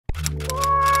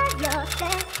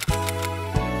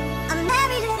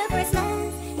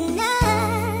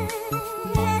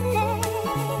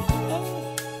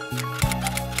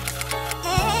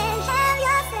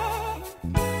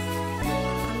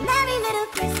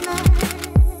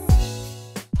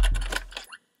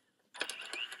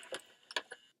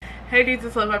Hey dudes,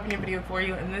 it's Love. I have a new video for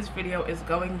you, and this video is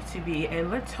going to be a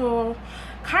little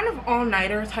kind of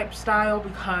all-nighter type style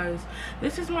because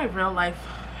this is my real life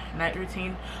night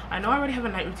routine. I know I already have a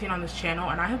night routine on this channel,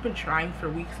 and I have been trying for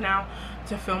weeks now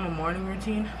to film a morning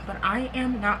routine, but I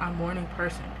am not a morning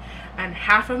person, and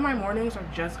half of my mornings are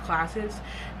just classes,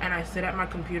 and I sit at my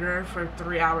computer for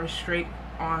 3 hours straight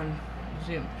on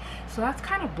Zoom. So that's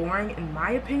kind of boring in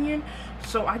my opinion.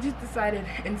 So I just decided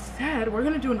instead we're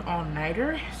gonna do an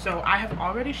all-nighter. So I have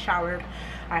already showered,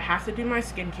 I have to do my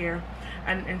skincare,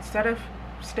 and instead of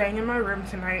staying in my room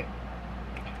tonight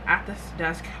at this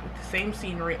desk with the same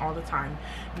scenery all the time,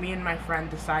 me and my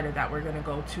friend decided that we're gonna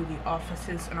go to the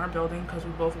offices in our building because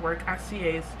we both work as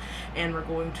CAs, and we're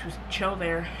going to chill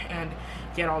there and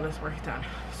get all this work done.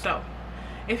 So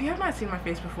if you have not seen my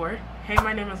face before, hey,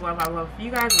 my name is Love. I love you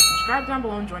guys, and subscribe down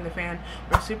below and join the fan.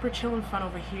 We're super chill and fun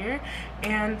over here,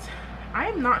 and I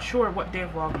am not sure what day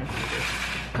of Vlogmas it is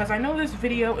because I know this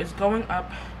video is going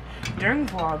up during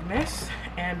Vlogmas,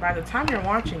 and by the time you're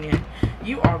watching it,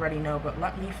 you already know, but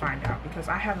let me find out because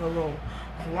I have a little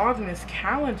Vlogmas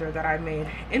calendar that I made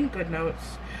in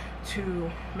GoodNotes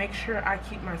to make sure I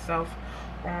keep myself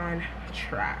on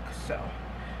track. So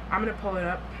I'm gonna pull it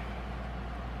up.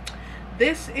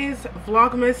 This is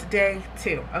Vlogmas Day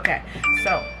 2. Okay,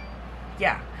 so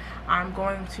yeah, I'm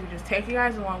going to just take you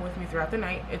guys along with me throughout the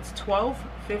night. It's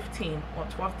 12:15, well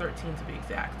 12:13 to be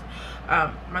exact.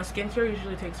 My skincare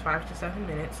usually takes 5 to 7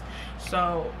 minutes,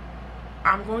 so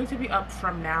I'm going to be up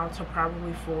from now till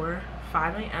probably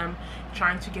 5 a.m.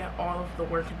 trying to get all of the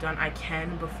work done I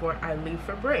can before I leave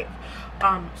for break.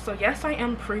 So yes, I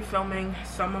am pre-filming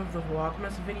some of the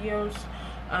Vlogmas videos.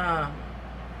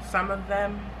 Some of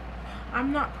them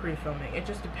I'm not pre-filming, it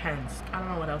just depends. I don't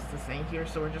know what else to say here,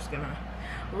 so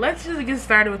let's just get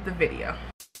started with the video.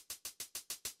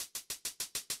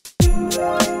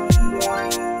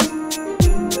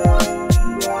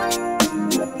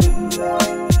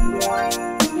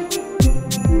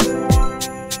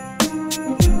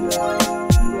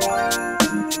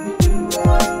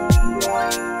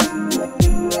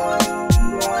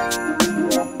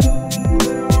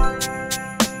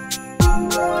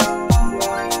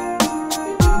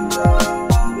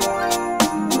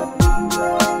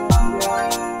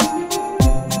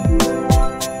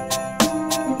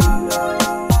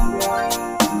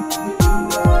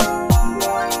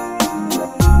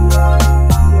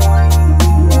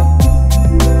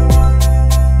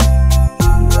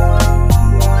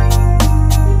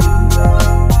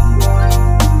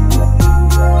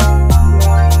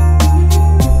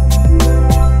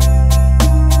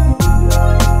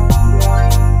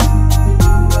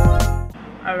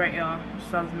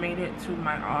 So I've made it to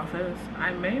my office.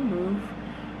 I may move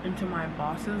into my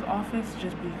boss's office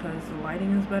just because the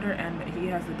lighting is better and he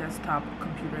has a desktop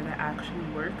computer that actually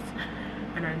works,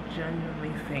 and I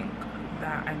genuinely think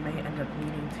that I may end up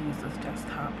needing to use this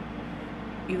desktop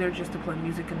either just to play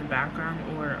music in the background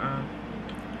or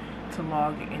to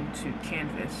log into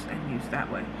Canvas and use that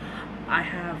way. I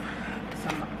have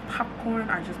some popcorn,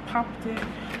 I just popped it.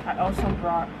 I also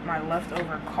brought my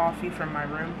leftover coffee from my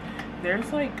room.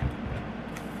 There's like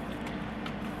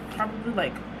probably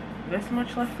like this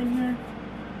much left in here,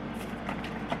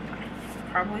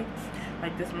 probably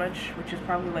like this much, which is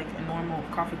probably like a normal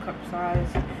coffee cup size,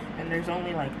 and there's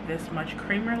only like this much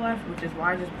creamer left, which is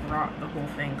why I just brought the whole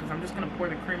thing, because I'm just gonna pour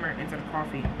the creamer into the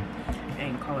coffee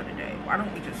and call it a day. Why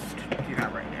don't we just do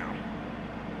that right now?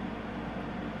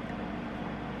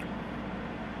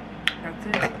 That's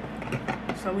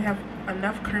it. So we have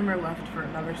enough creamer left for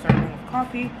another serving of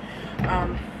coffee.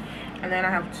 And then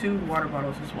I have 2 water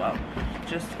bottles as well,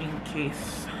 just in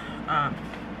case.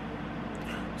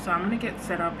 So I'm gonna get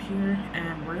set up here,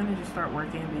 and we're gonna just start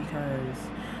working because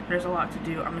there's a lot to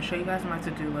do. I'm gonna show you guys my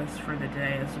to-do list for the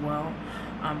day as well,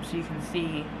 so you can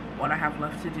see what I have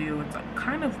left to do. It's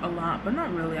kind of a lot, but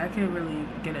not really. I can really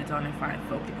get it done if I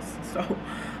focus. So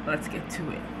let's get to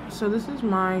it. So this is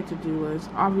my to-do list.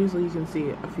 Obviously, you can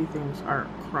see a few things are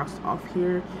crossed off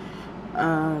here.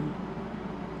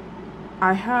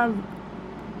 I have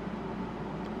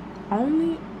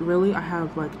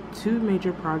like 2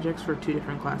 major projects for 2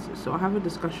 different classes. So I have a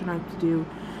discussion I have to do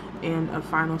and a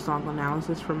final song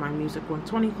analysis for my Music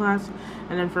 120 class.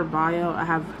 And then for bio, I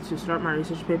have to start my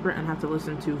research paper and have to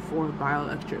listen to 4 bio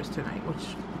lectures tonight,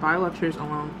 which bio lectures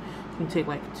alone can take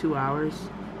like 2 hours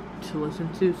to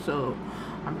listen to. So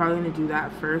I'm probably going to do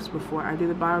that first before I do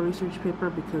the bio research paper,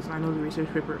 because I know the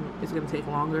research paper is going to take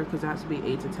longer because it has to be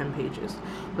 8 to 10 pages.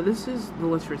 But this is the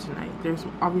list for tonight. There's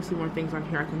obviously more things on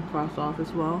here I can cross off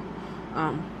as well.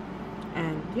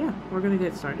 And yeah, we're going to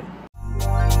get started.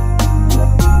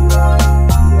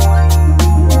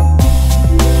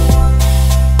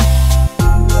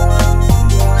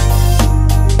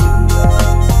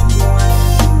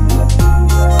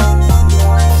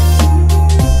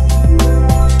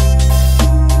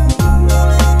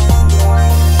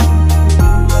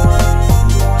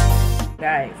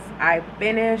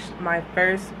 finished my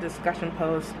first discussion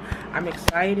post. I'm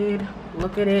excited.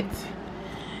 Look at it.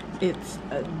 It's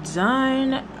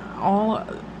done. All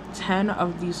 10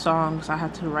 of these songs I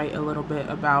had to write a little bit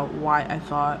about why I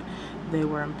thought they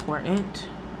were important.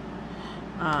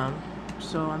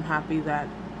 So I'm happy that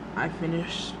I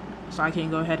finished, so I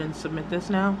can go ahead and submit this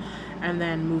now and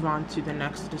then move on to the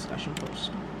next discussion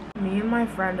post. Me and my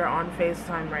friend are on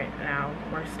FaceTime right now.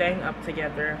 We're staying up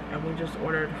together and we just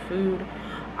ordered food.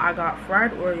 I got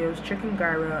fried Oreos, chicken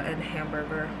gyro, and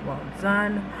hamburger. Well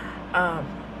done.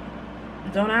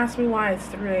 Don't ask me why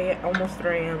it's almost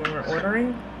 3 a.m. when we're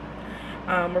ordering.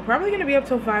 We're probably going to be up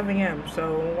till 5 a.m.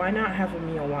 so why not have a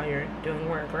meal while you're doing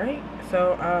work, right?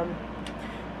 So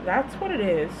that's what it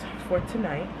is for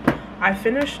tonight. I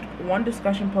finished one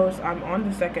discussion post. I'm on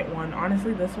the second one.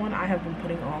 Honestly, this one I have been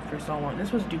putting off for so long.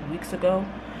 This was due weeks ago,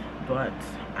 but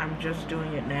I'm just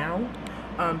doing it now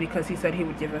because he said he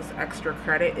would give us extra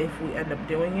credit if we end up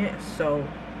doing it. So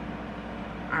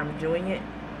I'm doing it,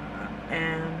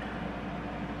 and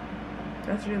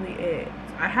that's really it.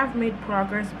 I have made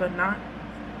progress, but not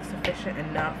sufficient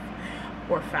enough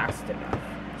or fast enough.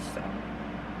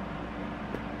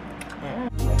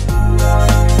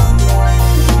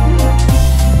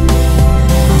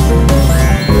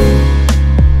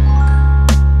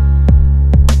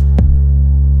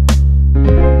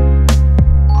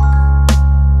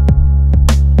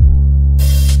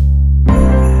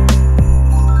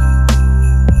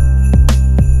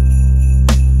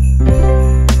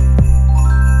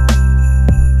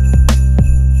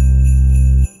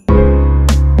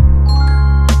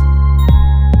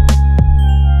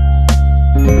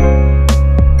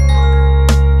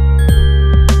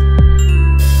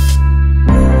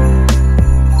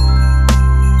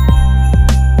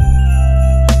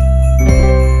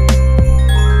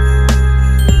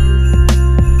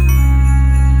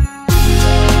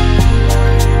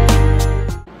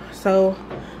 So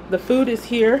the food is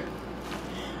here.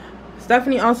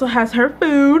 Stephanie also has her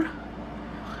food,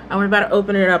 and we're about to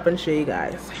open it up and show you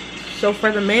guys. So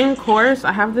for the main course,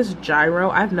 I have this gyro.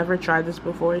 I've never tried this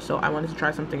before, so I wanted to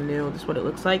try something new. This is what it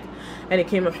looks like, and it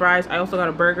came with fries. I also got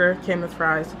a burger, came with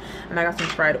fries, and I got some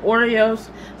fried Oreos.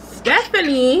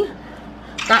 Stephanie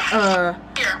got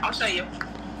here, I'll show you.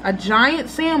 A giant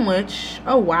sandwich.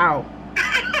 Oh wow.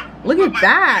 Look at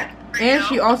that. And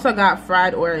she also got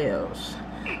fried Oreos.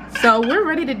 So we're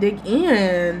ready to dig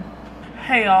in.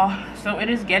 Hey y'all, so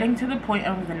it is getting to the point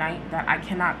of the night that I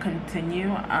cannot continue,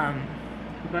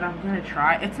 but I'm gonna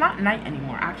try. It's not night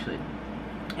anymore, actually.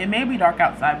 It may be dark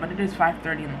outside, but it is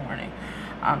 5:30 in the morning.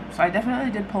 So I definitely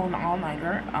did pull an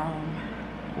all-nighter.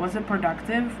 Was it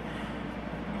productive?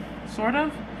 Sort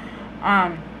of.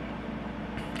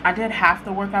 I did half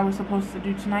the work I was supposed to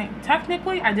do tonight.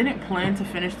 Technically, I didn't plan to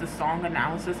finish the song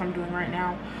analysis I'm doing right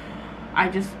now. I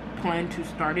just plan to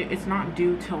start it. It's not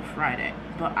due till Friday,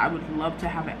 but I would love to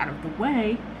have it out of the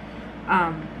way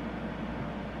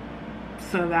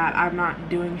so that I'm not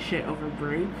doing shit over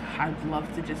break. I'd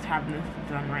love to just have this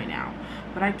done right now,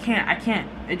 but I can't.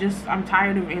 I'm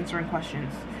tired of answering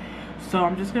questions, so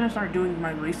I'm just gonna start doing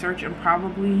my research and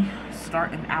probably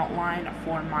start an outline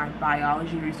for my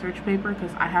biology research paper,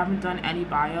 because I haven't done any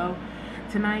bio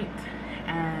tonight.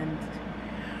 And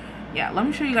yeah, let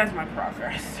me show you guys my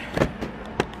progress.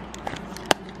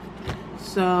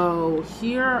 So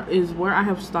here is where I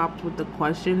have stopped with the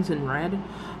questions in red,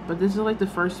 but this is like the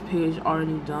first page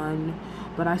already done,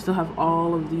 but I still have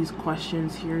all of these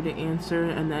questions here to answer,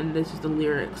 and then this is the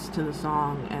lyrics to the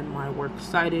song, and my works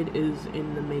cited is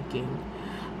in the making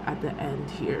at the end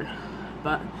here.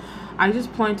 But I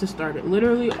just plan to start it.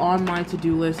 Literally on my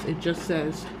to-do list, it just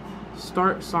says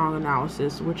start song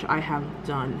analysis, which I have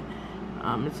done.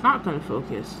 It's not going to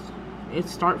focus. It's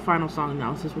start final song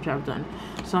analysis, which I've done.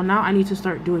 So now I need to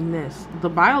start doing this. The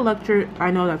bio lecture,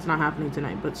 I know that's not happening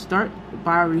tonight, but start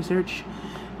bio research,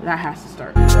 that has to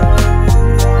start.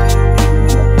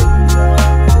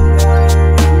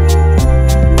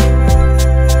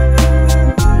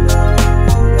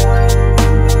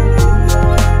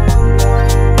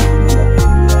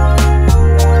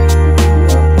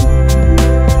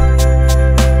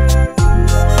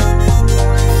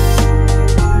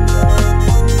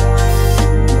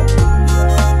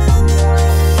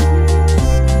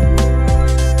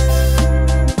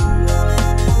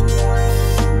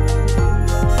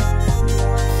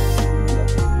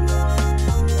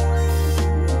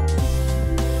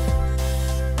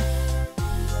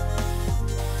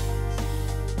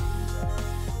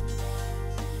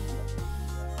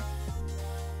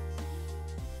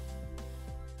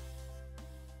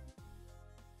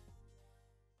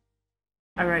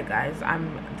 Alright guys,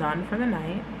 I'm done for the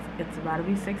night. It's about to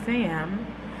be 6 a.m.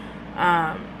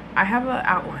 I have an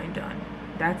outline done.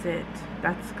 That's it.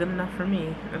 That's good enough for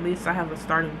me. At least I have a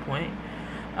starting point.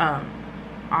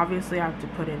 Obviously I have to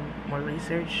put in more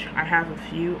research. I have a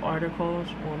few articles,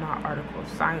 well, not articles,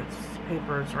 science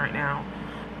papers right now,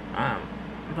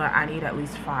 but I need at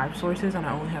least 5 sources and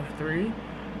I only have 3,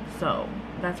 so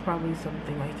that's probably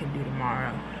something I can do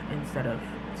tomorrow instead of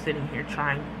sitting here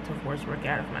trying to force work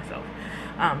out of myself.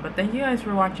 But thank you guys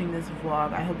for watching this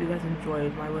vlog. I hope you guys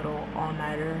enjoyed my little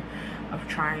all-nighter of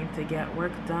trying to get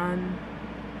work done.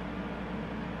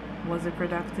 Was it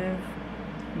productive?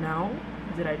 No.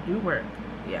 Did I do work?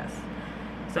 Yes.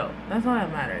 So that's all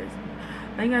that matters.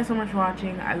 Thank you guys so much for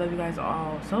watching. I love you guys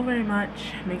all so very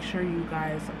much. Make sure you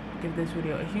guys give this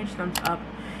video a huge thumbs up,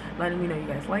 letting me know you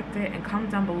guys liked it, and comment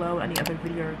down below any other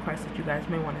video requests that you guys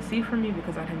may want to see from me,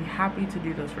 because I'd be happy to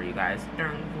do those for you guys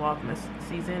during Vlogmas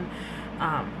season.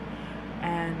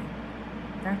 And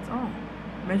that's all.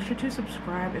 Make sure to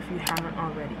subscribe if you haven't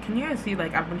already. Can you guys see,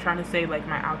 like, I've been trying to say, like,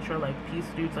 my outro, like, peace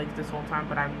dudes, like, this whole time,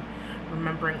 but I'm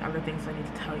remembering other things I need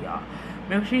to tell y'all.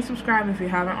 Make sure you subscribe if you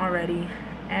haven't already,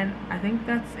 and I think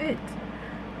that's it.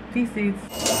 Peace dudes.